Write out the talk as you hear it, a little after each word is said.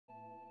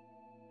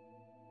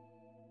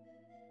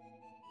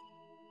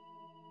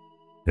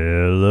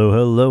Hello,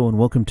 hello, and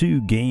welcome to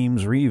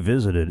Games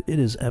Revisited. It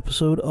is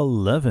episode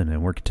 11,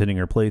 and we're continuing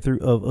our playthrough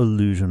of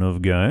Illusion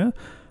of Gaia.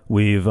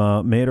 We've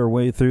made our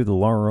way through the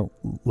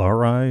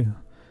Larai.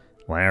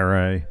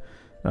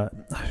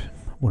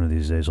 One of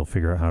these days I'll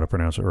figure out how to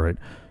pronounce it right.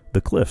 The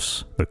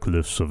Cliffs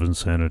of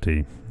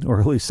Insanity, or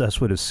at least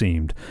that's what it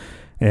seemed.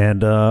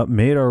 And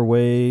made our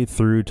way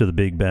through to the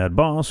big bad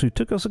boss, who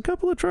took us a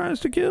couple of tries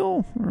to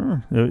kill.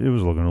 It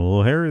was looking a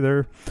little hairy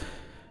there.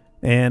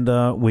 And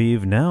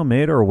we've now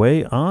made our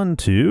way on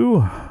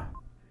to...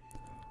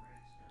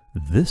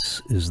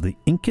 This is the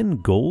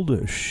Incan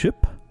Gold Ship.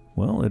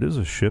 Well, it is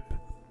a ship.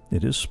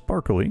 It is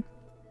sparkly.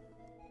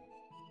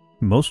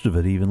 Most of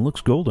it even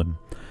looks golden.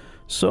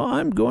 So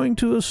I'm going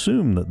to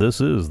assume that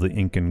this is the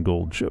Incan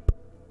Gold Ship.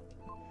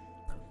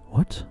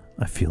 What?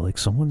 I feel like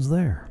someone's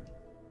there.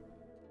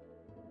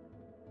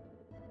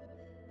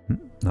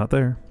 Not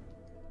there.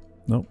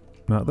 Nope,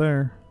 not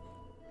there.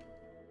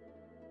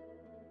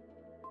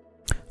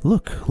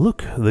 Look,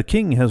 look, the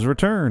king has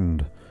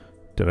returned.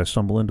 Did I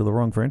stumble into the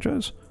wrong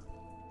franchise?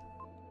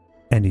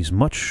 And he's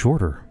much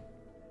shorter.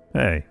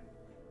 Hey.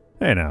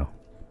 Hey now.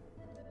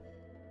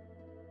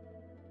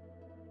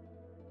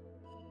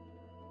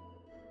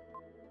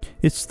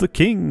 It's the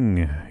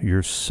king.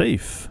 You're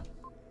safe.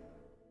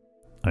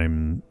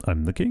 I'm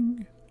the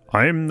king?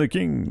 I'm the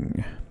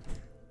king.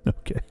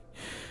 Okay.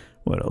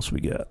 What else we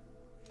got?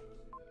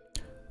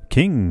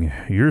 King,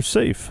 you're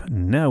safe.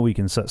 Now we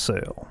can set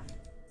sail.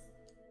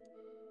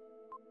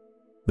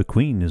 The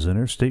queen is in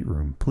her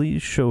stateroom.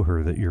 Please show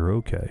her that you're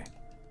okay.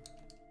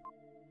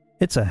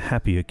 It's a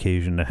happy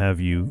occasion to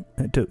have you...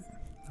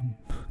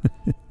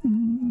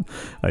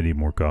 I need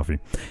more coffee.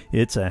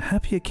 It's a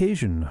happy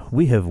occasion.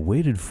 We have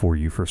waited for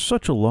you for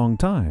such a long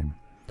time.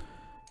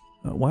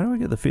 Why do I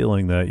get the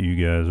feeling that you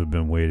guys have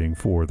been waiting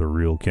for the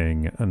real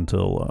king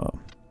until...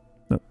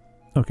 No.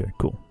 Okay,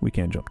 cool. We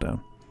can't jump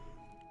down.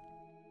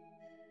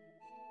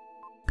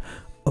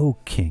 Oh,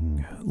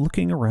 king,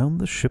 looking around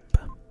the ship...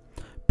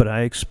 But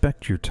I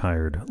expect you're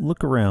tired.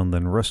 Look around,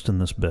 then rest in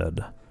this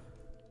bed.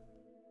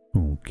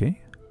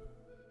 Okay.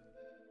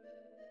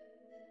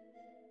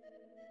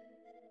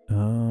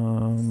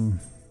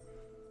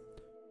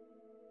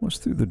 What's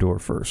through the door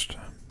first?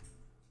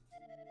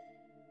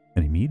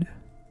 Any mead?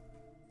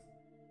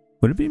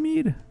 Would it be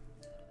mead?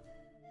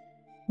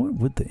 What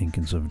would the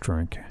Incans have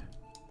drank?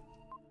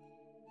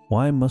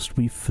 Why must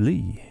we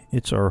flee?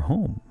 It's our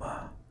home.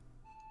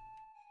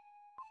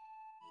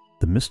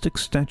 The mystic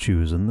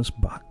statue is in this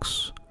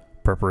box.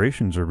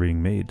 Preparations are being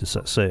made to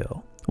set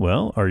sail.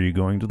 Well, are you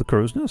going to the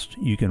crow's nest?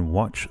 You can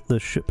watch the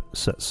ship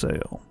set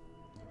sail.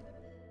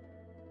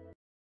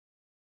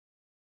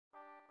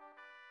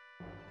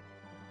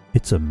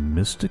 It's a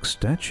mystic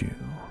statue.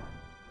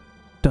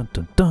 Dun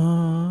dun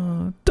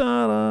dun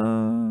da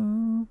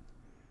da.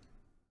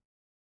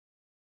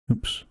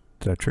 Oops.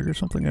 Did I trigger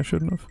something I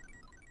shouldn't have?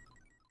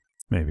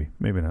 Maybe.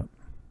 Maybe not.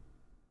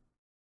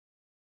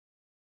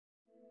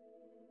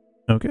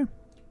 Okay.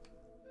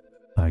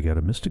 I got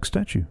a mystic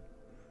statue.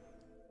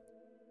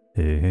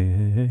 Hey, hey,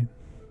 hey, hey.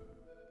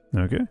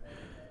 Okay.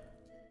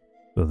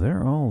 So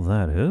there all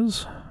that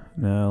is.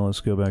 Now let's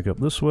go back up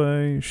this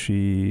way.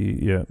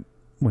 Yeah,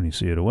 when you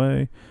see it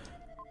away.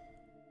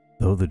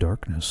 Though the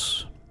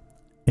darkness.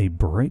 A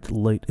bright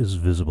light is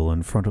visible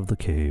in front of the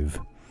cave.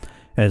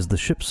 As the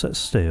ship set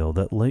sail,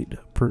 that light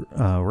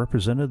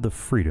represented the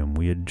freedom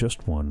we had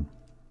just won.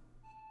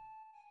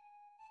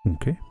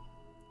 Okay.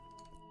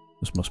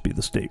 This must be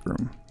the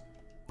stateroom.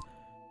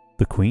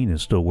 The queen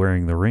is still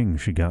wearing the ring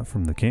she got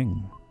from the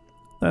king.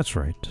 That's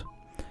right.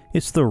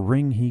 It's the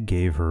ring he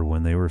gave her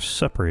when they were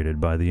separated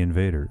by the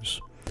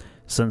invaders.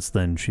 Since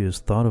then, she has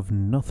thought of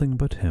nothing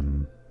but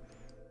him.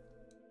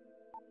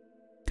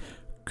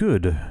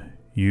 Good.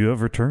 You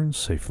have returned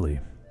safely.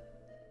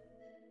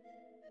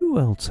 Who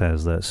else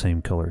has that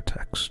same color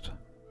text?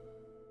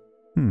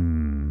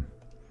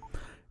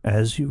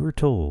 As you were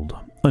told,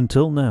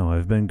 until now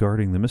I've been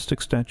guarding the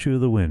mystic statue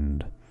of the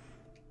wind.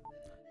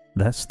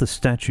 That's the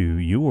statue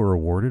you were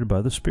awarded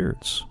by the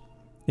spirits.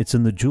 It's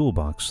in the jewel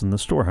box in the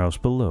storehouse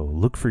below.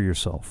 Look for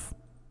yourself.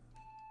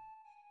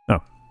 Oh,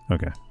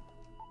 okay.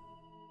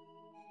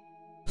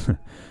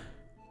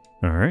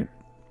 Alright.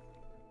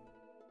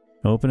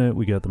 Open it,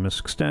 we got the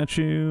mystic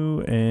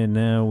statue, and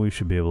now we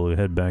should be able to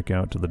head back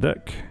out to the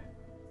deck.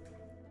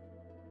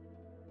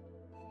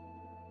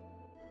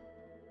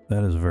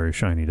 That is a very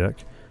shiny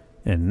deck.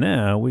 And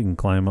now we can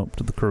climb up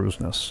to the crow's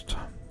nest.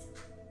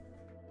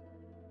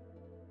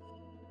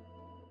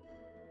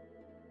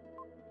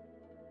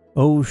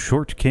 Oh,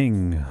 short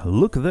king,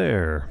 look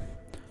there!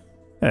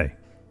 Hey,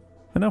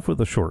 enough with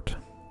the short.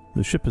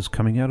 The ship is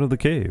coming out of the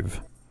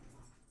cave.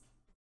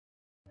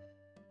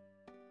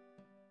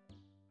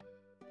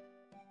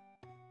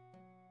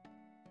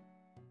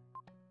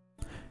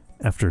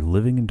 After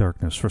living in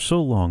darkness for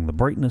so long, the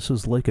brightness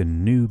is like a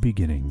new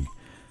beginning.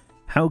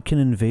 How can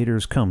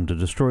invaders come to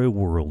destroy a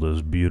world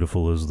as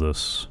beautiful as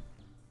this?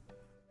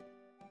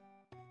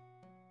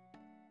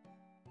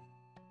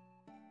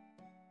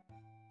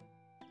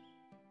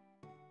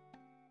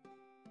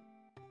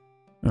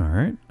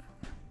 Alright,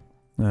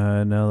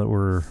 Now that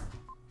we're...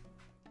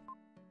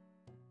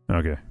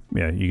 Okay.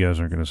 Yeah, you guys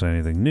aren't going to say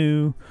anything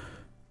new.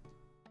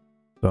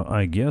 So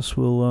I guess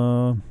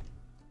we'll,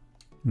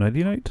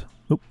 nighty-night?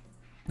 Oop.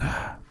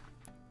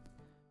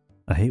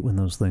 I hate when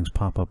those things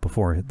pop up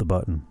before I hit the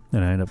button,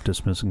 and I end up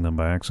dismissing them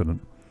by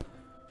accident.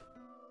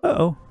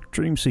 Uh-oh.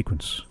 Dream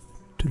sequence.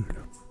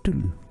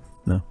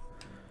 No.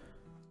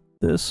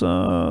 This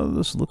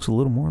looks a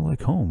little more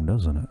like home,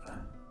 doesn't it?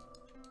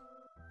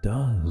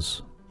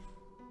 Does.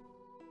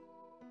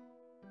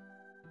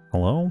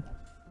 Hello?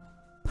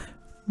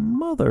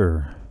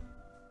 Mother!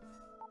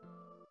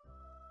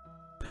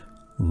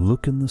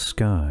 Look in the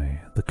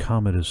sky. The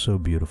comet is so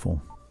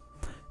beautiful.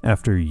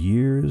 After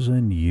years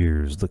and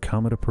years, the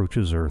comet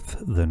approaches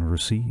Earth, then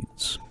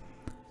recedes.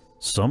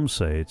 Some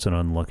say it's an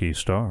unlucky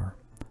star.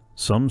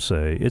 Some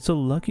say it's a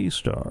lucky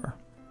star.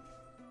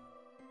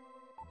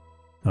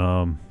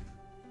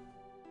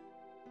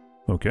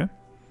 Okay.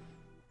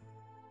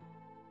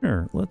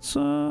 Here, let's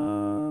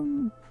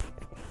go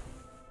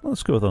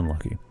with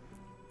unlucky.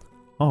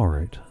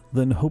 Alright,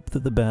 then hope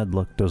that the bad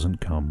luck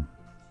doesn't come.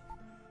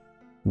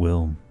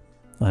 Will,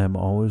 I am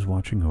always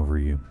watching over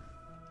you.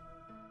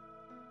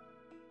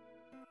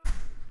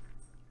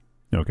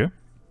 Okay.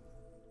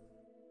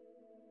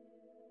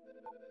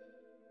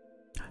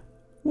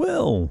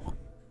 Will,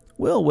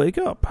 wake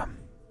up.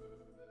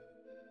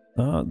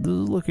 This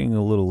is looking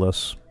a little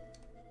less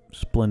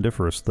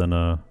splendiferous than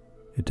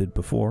it did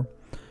before.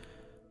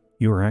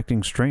 You were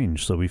acting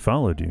strange, so we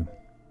followed you.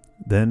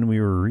 Then we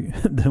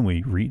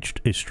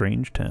reached a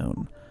strange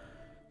town.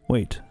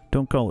 Wait,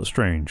 don't call it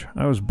strange.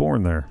 I was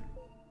born there.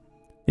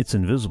 It's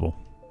invisible.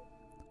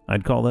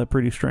 I'd call that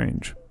pretty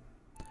strange.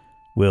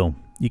 Will,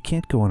 you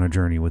can't go on a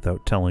journey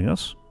without telling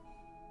us.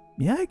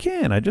 Yeah, I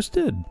can. I just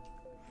did.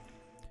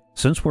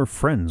 Since we're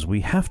friends,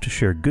 we have to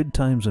share good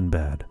times and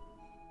bad.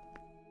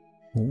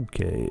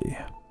 Okay.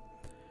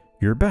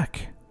 You're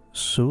back.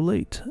 So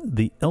late.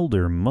 The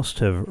Elder must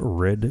have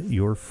read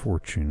your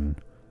fortune.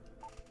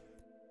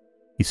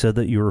 He said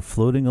that you were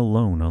floating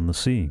alone on the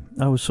sea.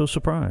 I was so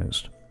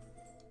surprised.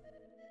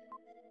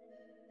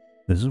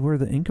 This is where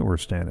the Inca were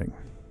standing.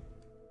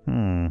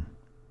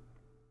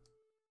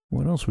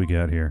 What else we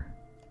got here?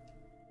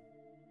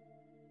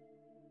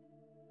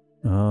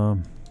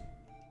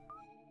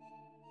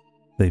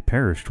 They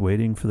perished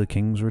waiting for the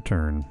king's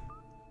return.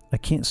 I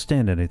can't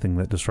stand anything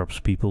that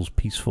disrupts people's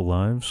peaceful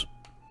lives.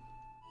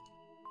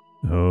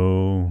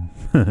 Oh.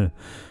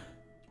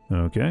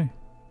 Okay.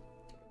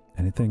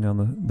 Anything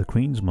on the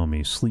queen's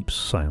mummy sleeps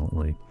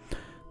silently.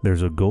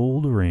 There's a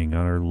gold ring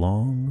on her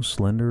long,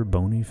 slender,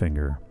 bony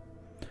finger.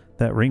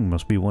 That ring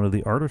must be one of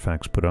the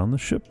artifacts put on the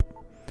ship.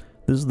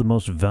 This is the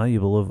most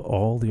valuable of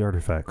all the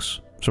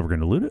artifacts. So we're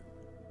going to loot it?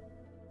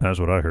 That's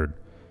what I heard.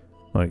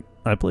 Like,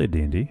 I played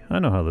D&D. I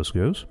know how this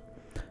goes.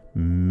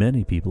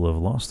 Many people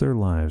have lost their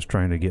lives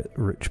trying to get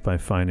rich by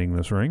finding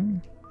this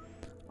ring.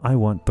 I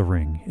want the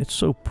ring. It's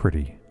so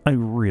pretty. I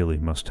really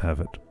must have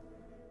it.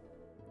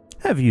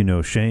 Have you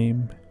no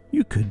shame?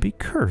 You could be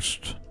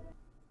cursed.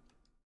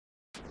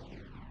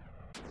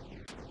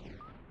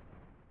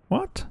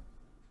 What?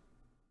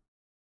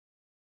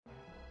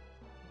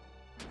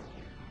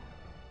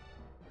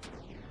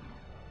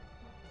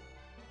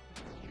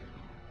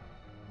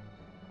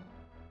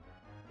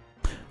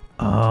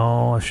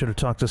 Oh, I should have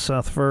talked to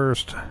Seth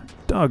first.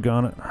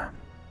 Doggone it.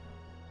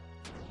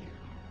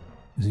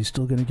 Is he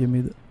still going to give me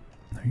the...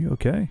 Are you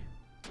okay?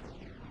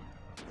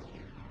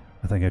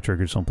 I think I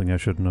triggered something I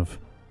shouldn't have.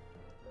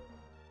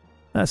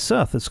 That's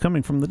Seth. It's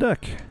coming from the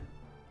deck.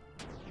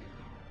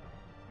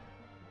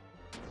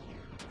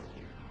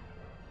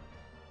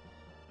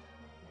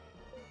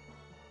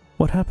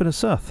 What happened to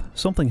Seth?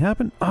 Something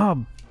happened?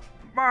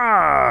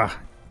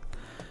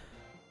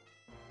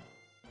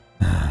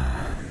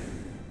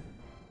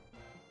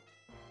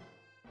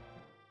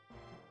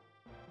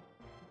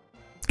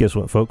 Guess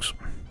what, folks?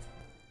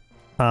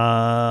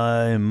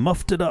 I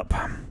muffed it up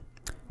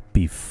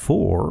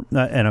before,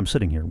 and I'm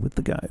sitting here with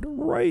the guide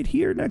right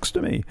here next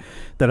to me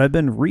that I've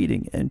been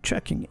reading and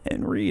checking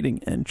and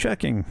reading and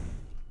checking.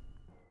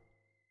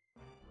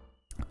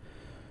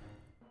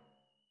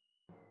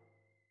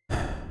 I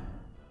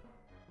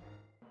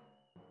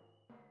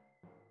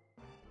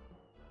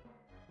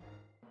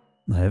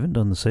haven't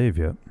done the save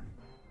yet.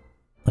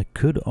 I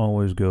could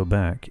always go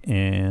back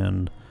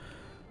and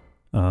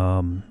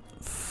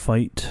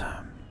fight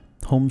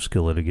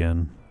Homeskillet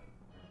again.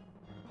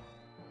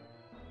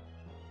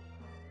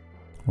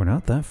 We're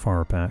not that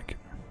far back.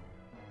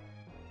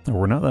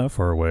 We're not that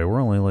far away.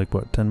 We're only like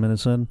what, 10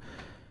 minutes in.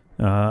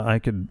 I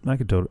can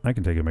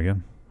take him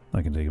again.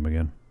 I can take him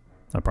again.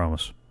 I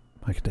promise.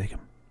 I can take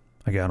him.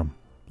 I got him.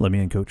 Let me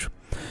in, coach.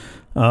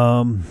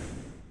 Well,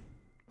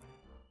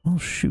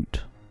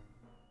 shoot.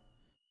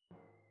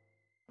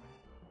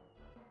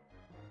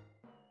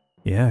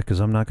 Yeah, because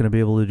I'm not going to be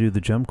able to do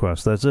the gem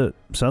quest. That's it.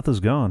 Seth is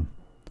gone.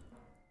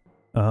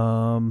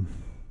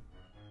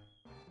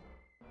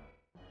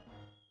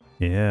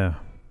 Yeah.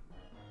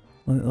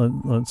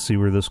 Let's see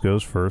where this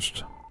goes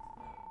first.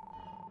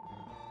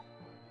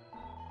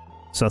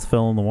 Seth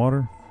fell in the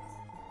water.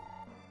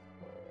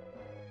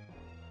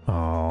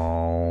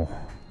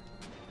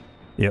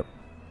 Yep.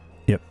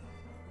 Yep.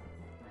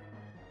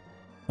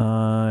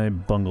 I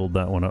bungled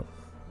that one up.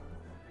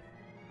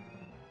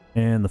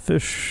 And the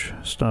fish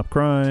stop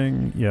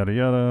crying, yada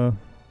yada.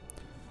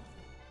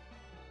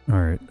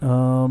 Alright,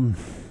 alright,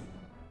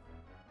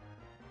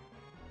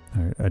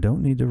 I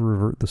don't need to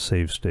revert the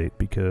save state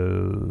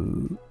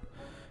because...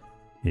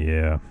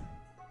 yeah.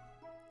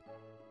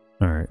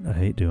 Alright, I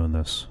hate doing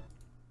this.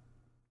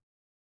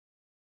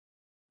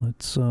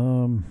 Let's,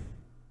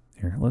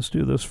 here, let's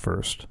do this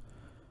first.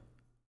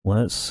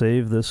 Let's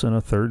save this in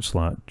a third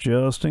slot,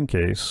 just in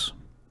case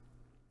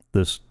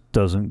this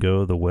doesn't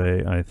go the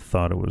way I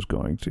thought it was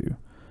going to.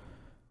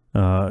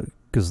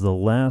 Because the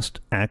last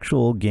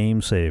actual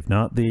game save,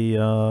 not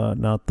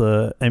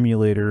the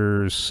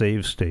emulator's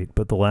save state,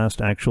 but the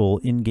last actual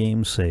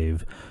in-game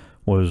save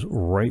was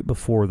right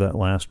before that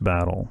last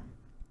battle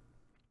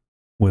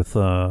with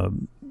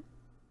the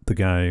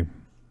guy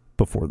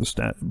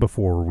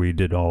before we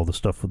did all the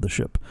stuff with the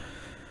ship.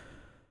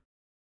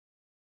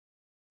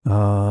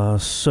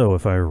 So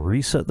if I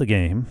reset the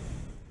game,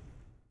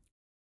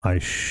 I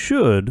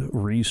should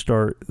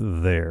restart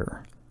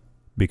there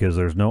because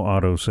there's no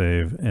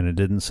autosave and it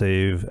didn't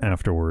save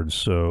afterwards.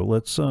 So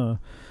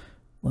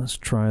let's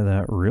try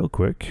that real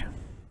quick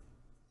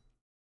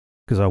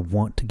because I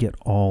want to get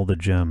all the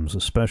gems,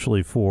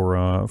 especially for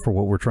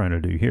what we're trying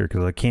to do here,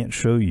 because I can't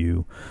show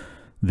you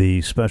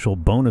the special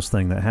bonus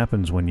thing that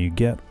happens when you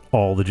get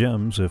all the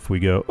gems if we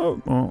go,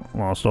 oh,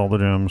 lost all the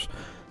gems.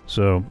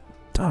 So,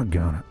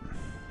 doggone it.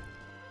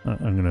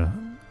 I'm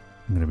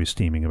gonna be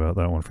steaming about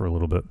that one for a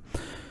little bit.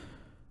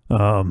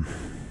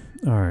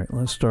 Alright,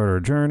 let's start our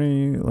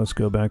journey. Let's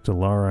go back to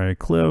Larai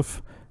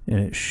Cliff, and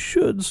it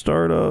should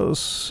start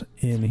us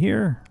in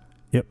here.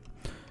 Yep.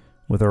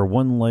 With our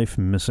one life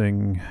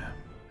missing.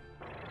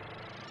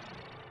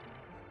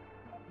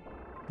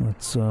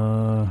 Let's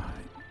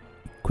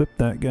equip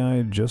that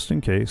guy just in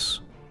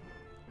case.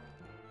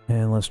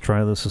 And let's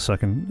try this a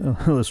second.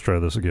 Let's try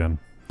this again.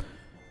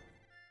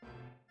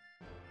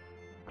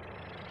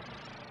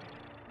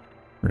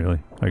 Really?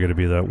 I gotta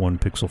be that 1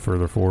 pixel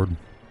further forward.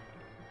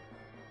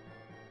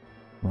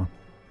 Come on.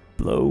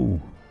 Blow!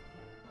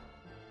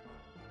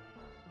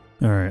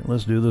 Alright,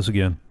 let's do this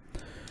again.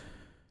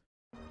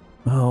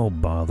 Oh,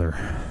 bother.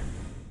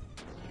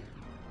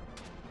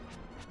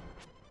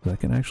 I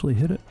can actually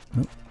hit it.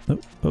 Nope,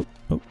 nope, nope,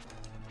 nope.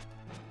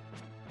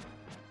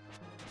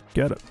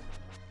 Got it.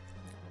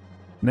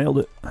 Nailed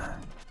it.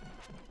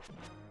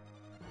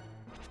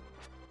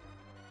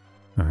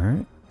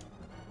 Alright.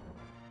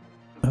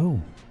 Oh.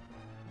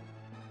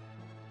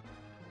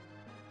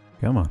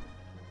 Come on.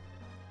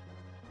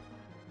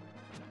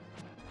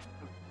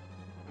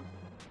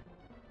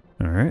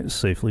 Alright,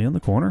 safely in the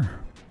corner.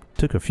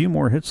 Took a few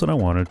more hits than I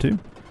wanted to.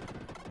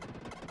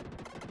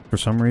 For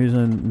some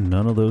reason,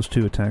 none of those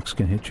 2 attacks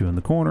can hit you in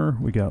the corner.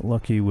 We got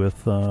lucky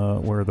with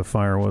where the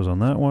fire was on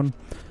that one.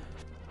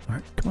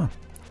 Alright, come on.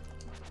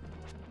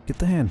 Get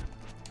the hand.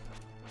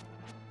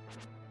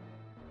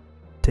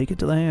 Take it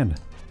to the hand.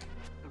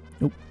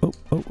 Oh, oh,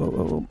 oh, oh,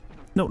 oh, oh.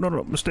 No, no,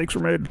 no, mistakes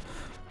were made.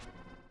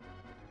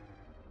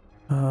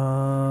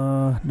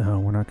 No,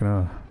 we're not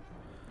gonna...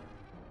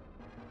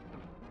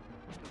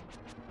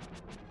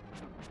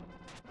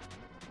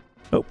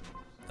 Oh,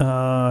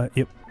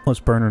 yep,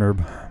 let's burn an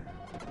herb.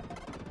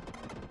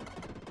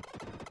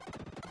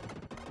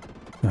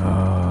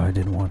 I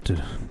didn't want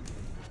to...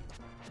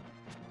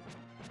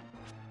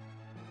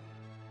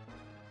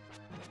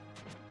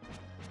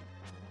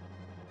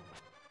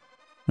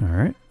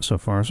 Alright, so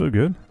far so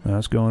good.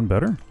 That's going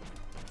better.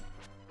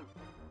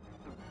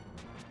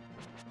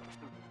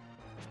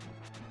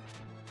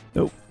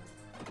 Oh.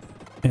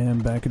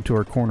 And back into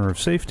our corner of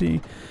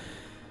safety.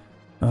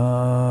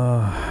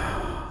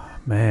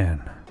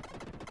 Man.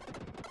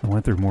 I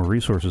went through more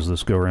resources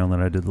this go around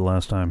than I did the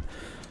last time.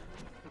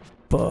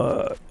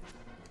 But...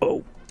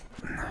 oh.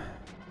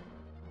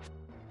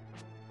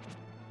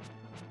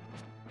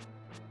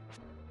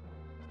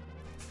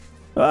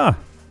 Ah!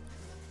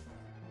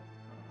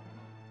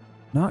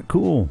 Not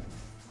cool.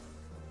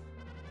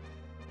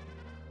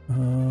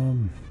 Oh.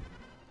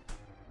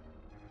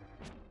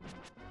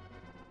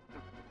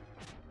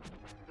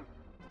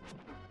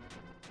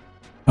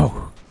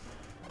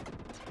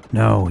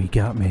 No, he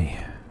got me.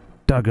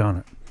 Doggone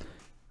it.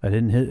 I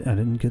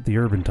didn't get the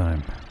herb in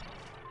time.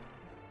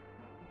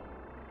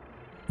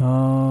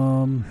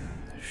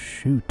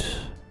 Shoot.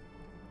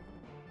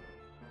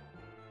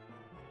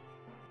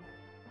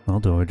 Well,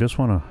 do I just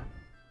want to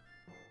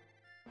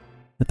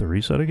hit the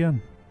reset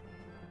again?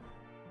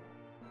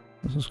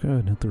 Let's just go ahead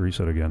and hit the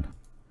reset again.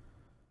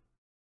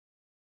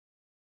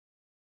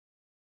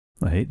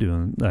 I hate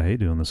doing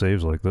the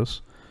saves like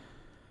this.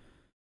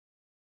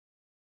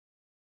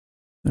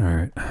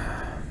 Alright.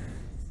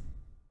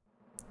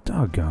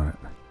 Doggone it.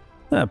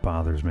 That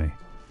bothers me.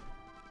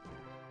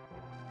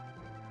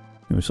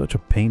 It was such a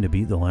pain to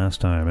beat the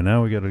last time, and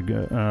now we gotta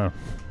go...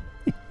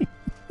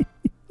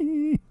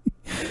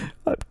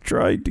 I've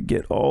tried to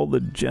get all the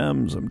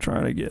gems. I'm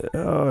trying to get...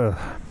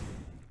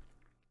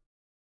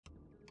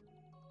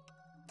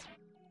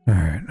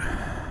 Alright.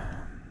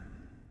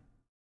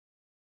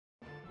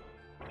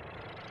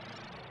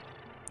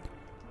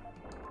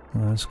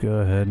 Let's go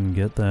ahead and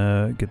get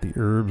the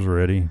herbs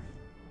ready.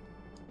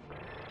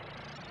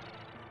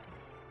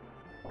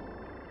 I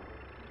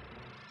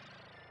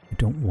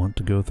don't want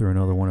to go through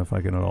another one if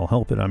I can at all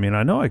help it. I mean,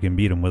 I know I can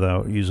beat him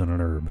without using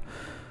an herb.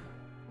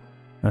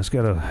 I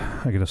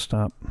gotta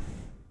stop.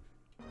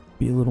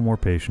 Be a little more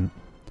patient.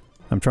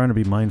 I'm trying to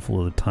be mindful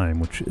of the time,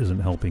 which isn't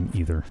helping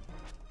either.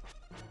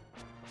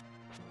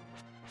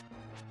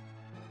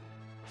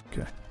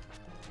 Okay.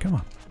 Come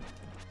on.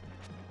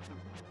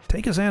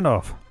 Take his hand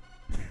off.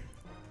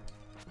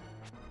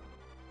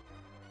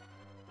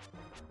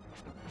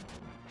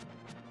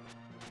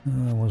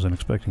 I wasn't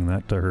expecting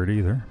that to hurt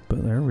either,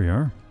 but there we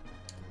are.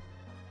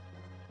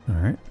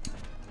 Alright.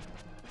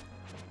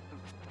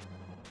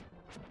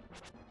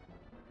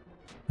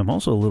 I'm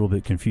also a little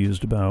bit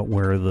confused about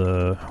where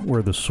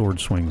the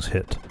sword swings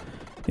hit.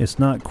 It's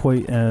not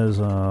quite as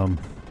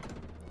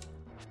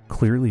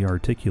clearly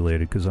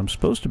articulated, because I'm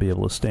supposed to be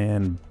able to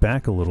stand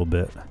back a little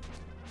bit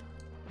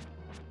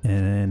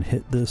and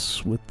hit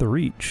this with the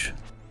reach.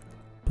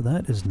 But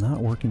that is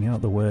not working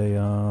out the way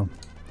I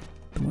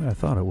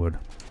thought it would.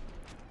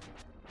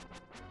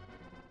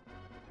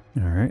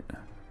 Alright.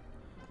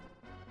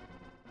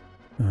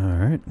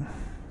 Alright.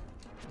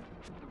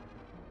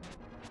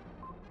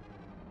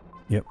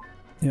 Yep.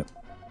 Yep.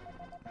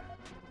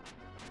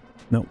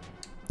 Nope.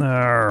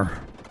 Arrgh.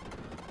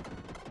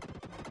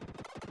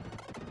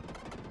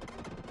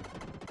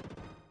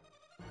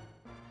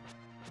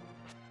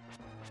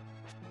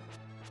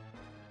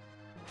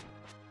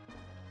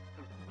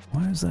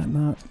 Why is that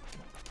not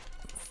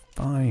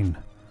fine?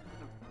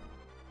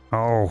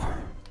 Oh.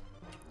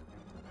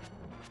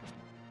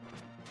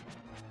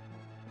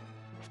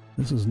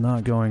 This is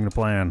not going to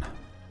plan.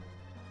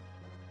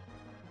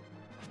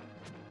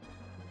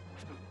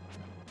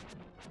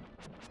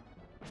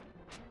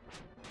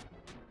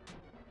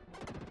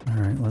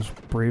 Alright, let's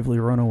bravely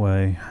run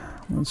away.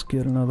 Let's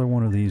get another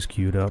one of these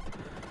queued up.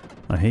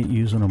 I hate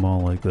using them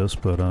all like this,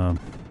 but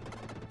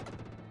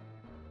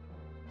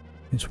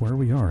it's where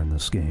we are in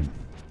this game.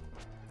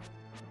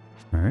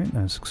 Alright,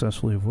 I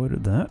successfully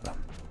avoided that.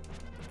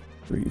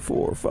 3,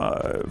 4,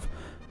 5.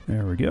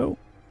 There we go.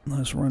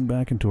 Let's run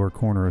back into our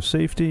corner of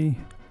safety.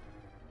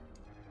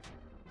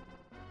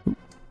 Oop.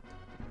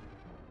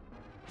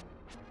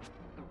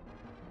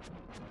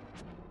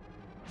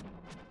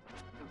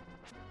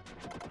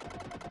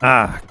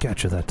 Ah,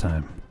 gotcha that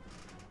time.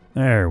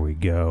 There we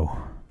go.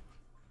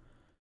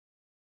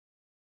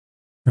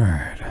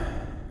 Alright.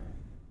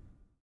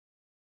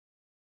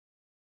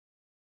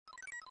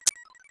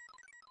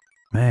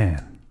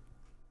 Man.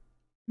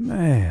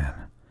 Man.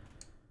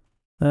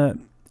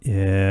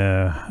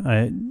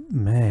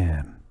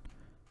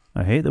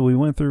 I hate that we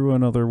went through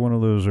another one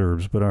of those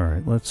herbs, but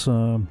alright, let's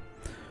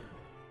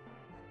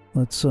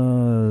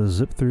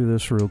zip through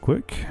this real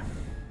quick.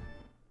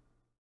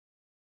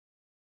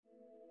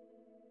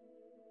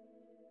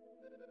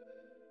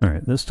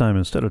 Alright, this time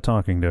instead of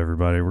talking to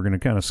everybody, we're going to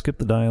kind of skip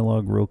the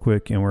dialogue real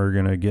quick, and we're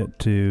going to get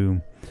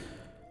to...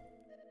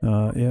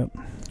 yep.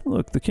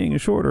 Look, the king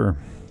is shorter.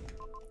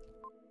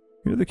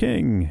 You're the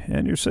king,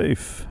 and you're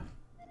safe.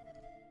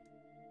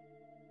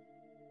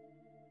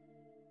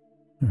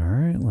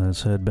 Alright,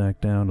 let's head back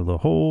down to the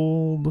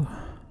hold.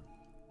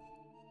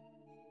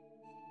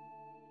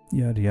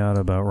 Yada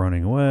yada about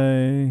running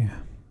away.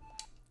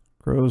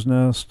 Crow's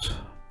nest.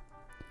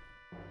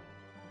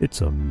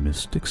 It's a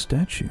mystic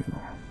statue.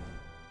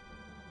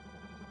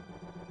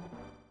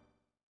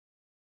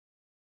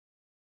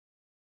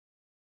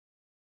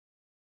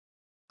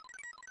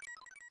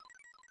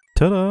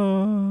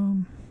 Ta-da!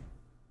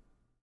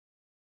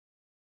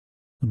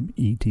 Some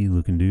E.T.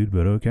 looking dude,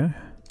 but okay.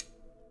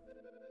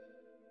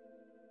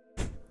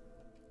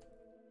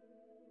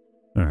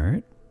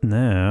 Alright,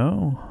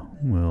 now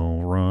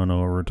we'll run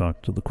over,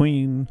 talk to the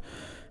queen,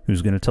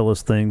 who's going to tell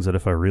us things that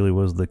if I really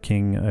was the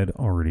king I'd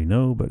already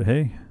know, but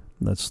hey,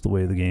 that's the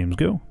way the games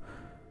go.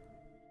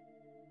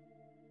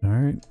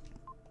 Alright,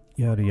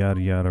 yada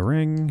yada yada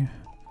ring,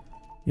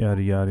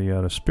 yada yada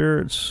yada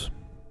spirits.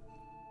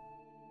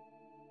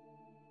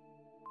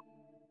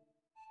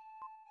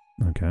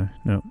 Okay,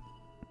 no,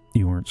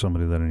 you weren't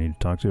somebody that I need to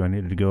talk to. I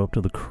needed to go up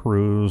to the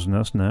crow's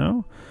nest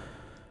now.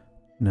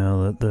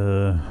 Now that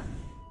the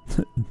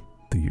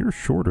year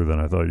shorter than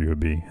I thought you would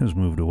be has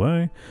moved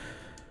away.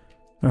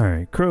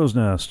 Alright, crow's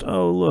nest.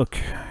 Oh, look.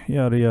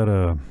 Yada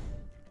yada.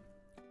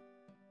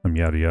 I'm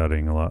yada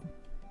yadaing a lot.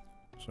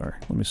 Sorry,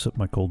 let me sip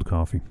my cold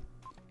coffee.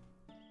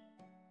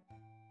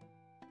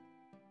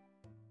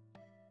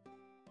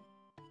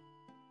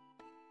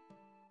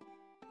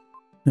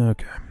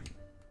 Okay.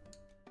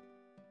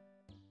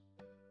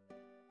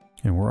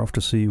 And we're off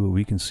to see what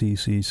we can see.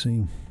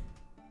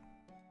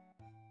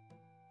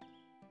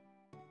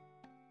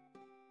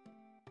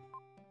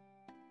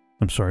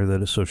 I'm sorry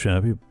that it's so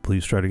shabby.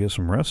 Please try to get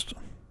some rest.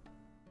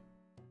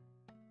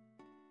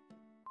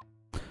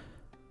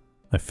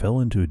 I fell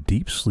into a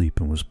deep sleep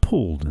and was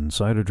pulled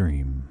inside a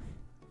dream.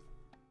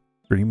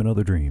 Dream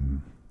another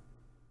dream.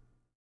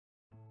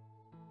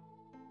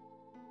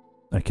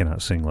 I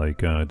cannot sing like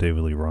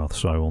David Lee Roth,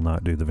 so I will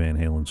not do the Van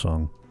Halen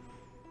song.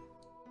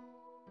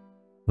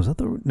 Was that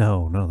the...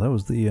 No, that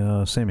was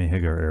the Sammy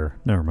Hagar error.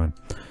 Never mind.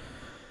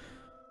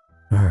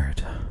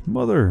 Alright.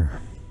 Mother.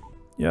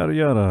 Yada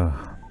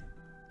yada.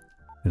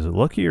 Is it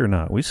lucky or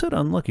not? We said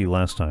unlucky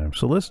last time,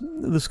 so this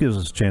gives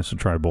us a chance to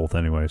try both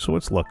anyway, so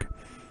it's luck.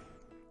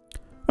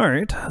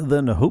 Alright,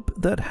 then hope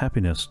that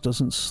happiness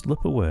doesn't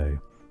slip away.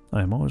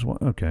 I am always...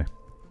 Okay.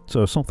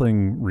 So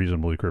something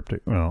reasonably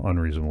cryptic. Well,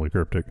 unreasonably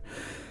cryptic.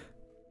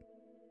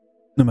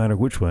 No matter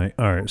which way.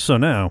 Alright, so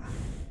now...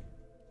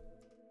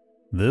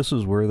 This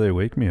is where they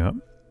wake me up.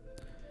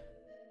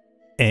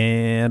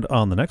 And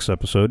on the next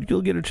episode,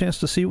 you'll get a chance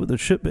to see what the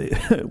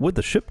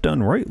ship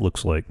done right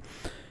looks like.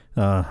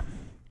 So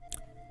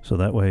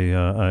that way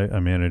I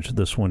managed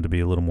this one to be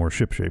a little more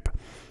ship-shape.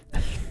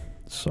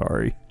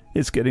 Sorry.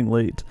 It's getting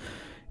late.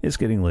 It's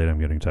getting late. I'm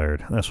getting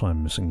tired. That's why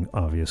I'm missing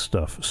obvious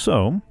stuff.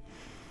 So,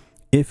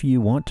 if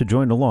you want to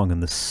join along in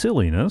the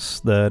silliness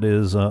that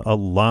is a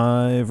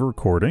live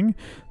recording,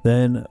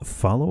 then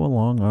follow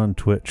along on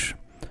Twitch.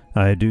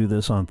 I do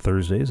this on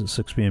Thursdays at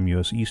 6 p.m.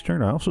 U.S.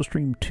 Eastern. I also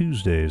stream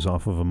Tuesdays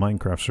off of a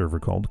Minecraft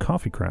server called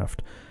CoffeeCraft.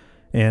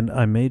 And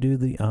I may do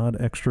the odd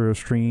extra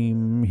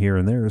stream here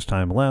and there as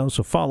time allows,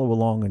 so follow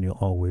along and you'll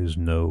always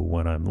know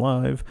when I'm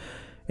live.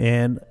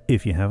 And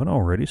if you haven't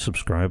already,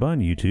 subscribe on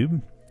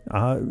YouTube.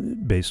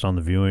 Based on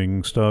the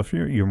viewing stuff,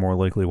 you're more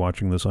likely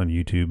watching this on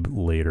YouTube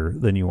later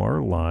than you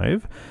are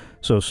live.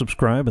 So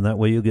subscribe, and that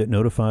way you'll get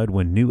notified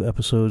when new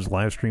episodes,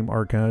 live stream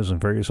archives,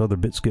 and various other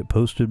bits get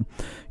posted.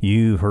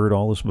 You've heard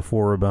all this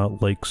before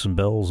about likes and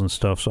bells and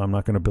stuff, so I'm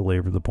not going to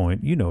belabor the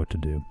point. You know what to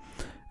do.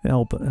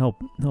 Help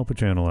a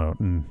channel out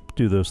and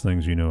do those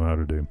things you know how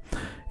to do.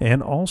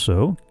 And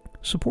also,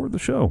 support the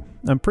show.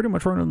 I'm pretty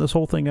much running this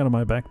whole thing out of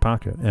my back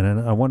pocket,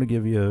 and I want to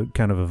give you a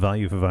kind of a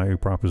value for value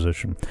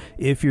proposition.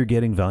 If you're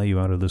getting value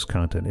out of this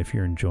content, if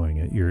you're enjoying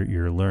it,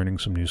 you're learning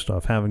some new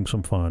stuff, having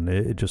some fun,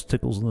 it just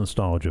tickles the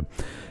nostalgia,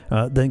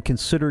 then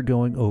consider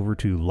going over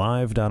to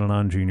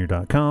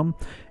live.anonjunior.com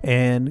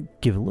and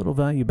give a little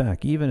value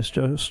back, even if it's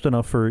just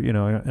enough for, you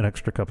know, an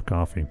extra cup of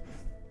coffee.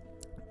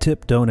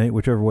 Tip, donate,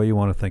 whichever way you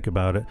want to think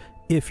about it.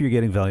 If you're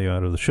getting value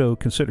out of the show,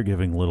 consider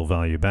giving a little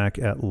value back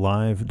at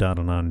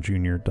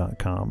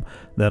live.anonjunior.com.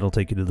 That'll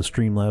take you to the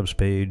Streamlabs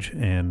page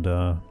and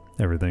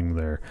everything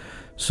there.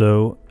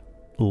 So,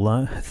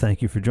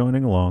 thank you for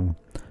joining along.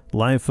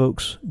 Live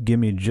folks, give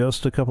me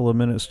just a couple of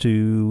minutes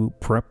to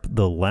prep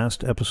the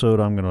last episode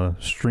I'm going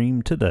to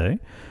stream today.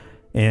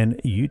 And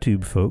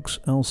YouTube folks,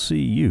 I'll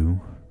see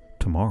you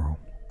tomorrow.